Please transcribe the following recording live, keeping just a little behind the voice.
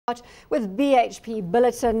With BHP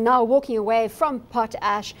Billiton now walking away from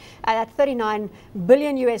potash, at $39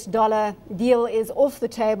 billion deal is off the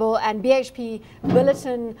table, and BHP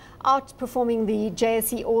Billiton outperforming the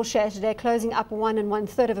JSE All Share today, closing up 1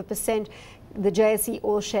 1/3%. The JSE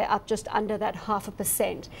All Share up just under that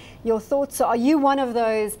 0.5%. Your thoughts? Are you one of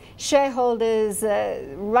those shareholders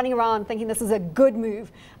running around thinking this is a good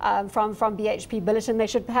move from BHP Billiton? They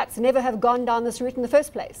should perhaps never have gone down this route in the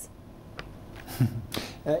first place.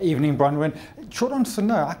 Evening, Bronwyn. Short answer,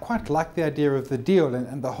 no. I quite like the idea of the deal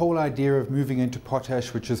and the whole idea of moving into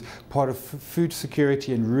potash, which is part of food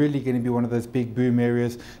security and really going to be one of those big boom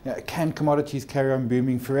areas. Can commodities carry on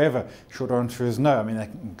booming forever? Short answer is no. I mean, they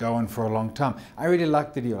can go on for a long time. I really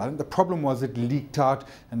like the deal. I think the problem was it leaked out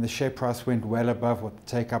and the share price went well above what the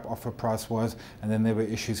take-up offer price was, and then there were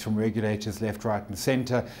issues from regulators left, right and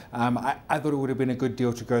centre. I thought it would have been a good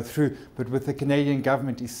deal to go through, but with the Canadian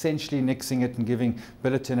government essentially nixing it and giving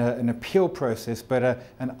Billiton an appeal process, but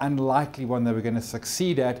an unlikely one they were going to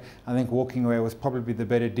succeed at, I think walking away was probably the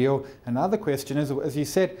better deal. Another question is, as you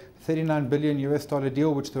said, $39 billion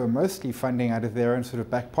deal, which they were mostly funding out of their own sort of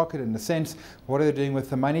back pocket in a sense. What are they doing with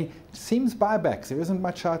the money? It seems buybacks. There isn't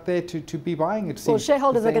much out there to be buying, it seems. Well,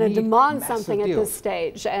 shareholders are going to demand something at this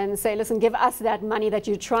stage and say, listen, give us that money that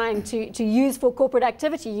you're trying to use for corporate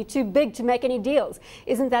activity. You're too big to make any deals.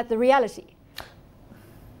 Isn't that the reality?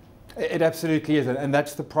 It absolutely is, and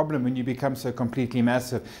that's the problem when you become so completely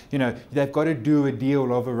massive. You know, they've got to do a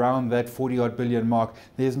deal of around that 40-odd billion mark.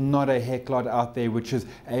 There's not a heck lot out there which is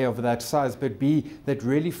A, of that size, but B, that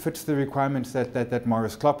really fits the requirements that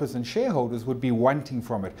Maurice Kloppers and shareholders would be wanting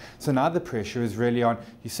from it. So now the pressure is really on.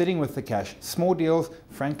 You're sitting with the cash. Small deals,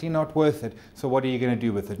 frankly, not worth it. So what are you going to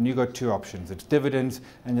do with it? And you've got two options. It's dividends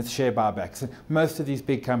and it's share buybacks. And most of these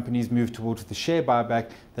big companies move towards the share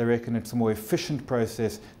buyback. They reckon it's a more efficient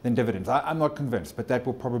process than dividends. I'm not convinced, but that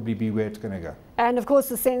will probably be where it's going to go. And of course,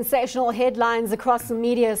 the sensational headlines across the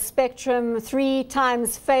media spectrum. 3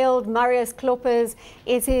 times failed Maurice Kloppers.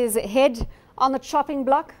 Is his head on the chopping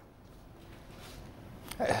block?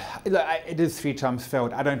 It is 3 times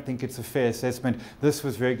failed. I don't think it's a fair assessment. This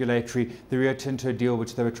was regulatory. The Rio Tinto deal,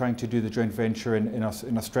 which they were trying to do, the joint venture in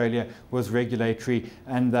Australia, was regulatory.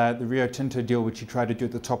 And the Rio Tinto deal, which he tried to do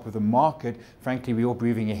at the top of the market, frankly, we were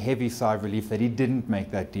breathing a heavy sigh of relief that he didn't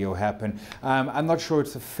make that deal happen. I'm not sure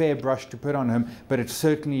it's a fair brush to put on him, but it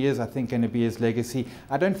certainly is, I think, going to be his legacy.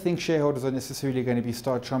 I don't think shareholders are necessarily going to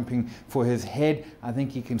start chomping for his head. I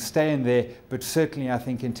think he can stay in there, but certainly I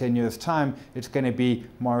think in 10 years' time, it's going to be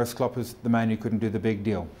Maurice Kloppers, the man who couldn't do the big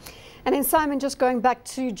deal. And then Simon, just going back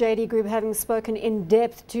to JD Group, having spoken in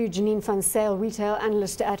depth to Janine van Zyl, retail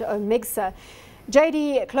analyst at Omegsa.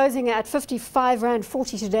 JD closing at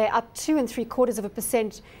R55.40 today, up 2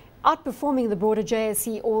 3/4%, outperforming the broader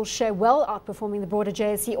JSE All Share, well outperforming the broader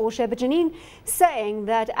JSE All Share. But Janine saying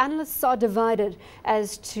that analysts are divided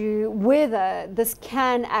as to whether this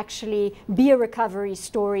can actually be a recovery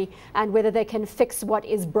story and whether they can fix what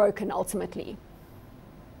is broken ultimately.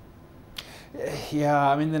 Yeah,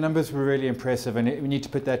 I mean, the numbers were really impressive, and we need to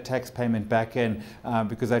put that tax payment back in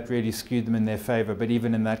because that really skewed them in their favour. But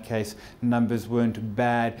even in that case, numbers weren't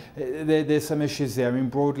bad. There's some issues there. I mean,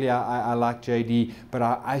 broadly, I like JD, but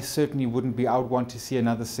I certainly wouldn't be. I would want to see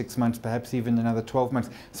another 6 months, perhaps even another 12 months.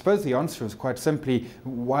 I suppose the answer is quite simply,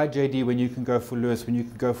 why JD when you can go for Lewis, when you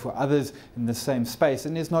can go for others in the same space?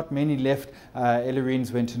 And there's not many left.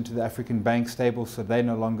 Ellerines went into the African bank stable, so they're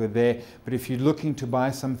no longer there. But if you're looking to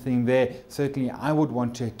buy something there, certainly I would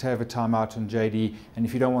want to have a timeout on JD, and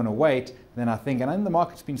if you don't want to wait, then I think, and I think the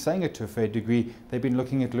market's been saying it to a fair degree, they've been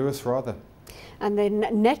looking at Lewis rather. And then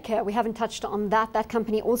Netcare, we haven't touched on that. That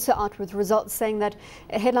company also out with results saying that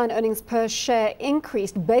headline earnings per share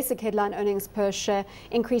increased, basic headline earnings per share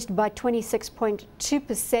increased by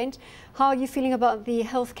 26.2%. How are you feeling about the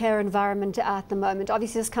healthcare environment at the moment?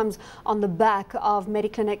 Obviously, this comes on the back of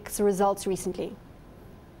Mediclinic's results recently.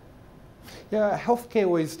 Yeah, healthcare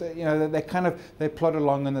always, you know, they plod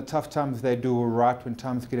along. In the tough times they do all right. When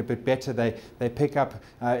times get a bit better, they pick up,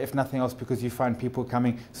 if nothing else, because you find people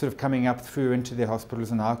coming up through into their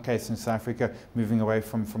hospitals. In our case in South Africa, moving away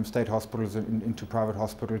from state hospitals into private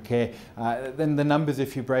hospital care. Then the numbers,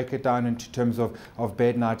 if you break it down into terms of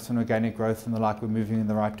bed nights and organic growth and the like, we're moving in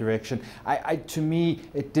the right direction. To me,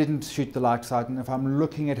 it didn't shoot the lights out. And if I'm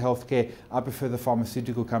looking at healthcare, I prefer the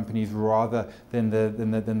pharmaceutical companies rather than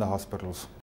the hospitals.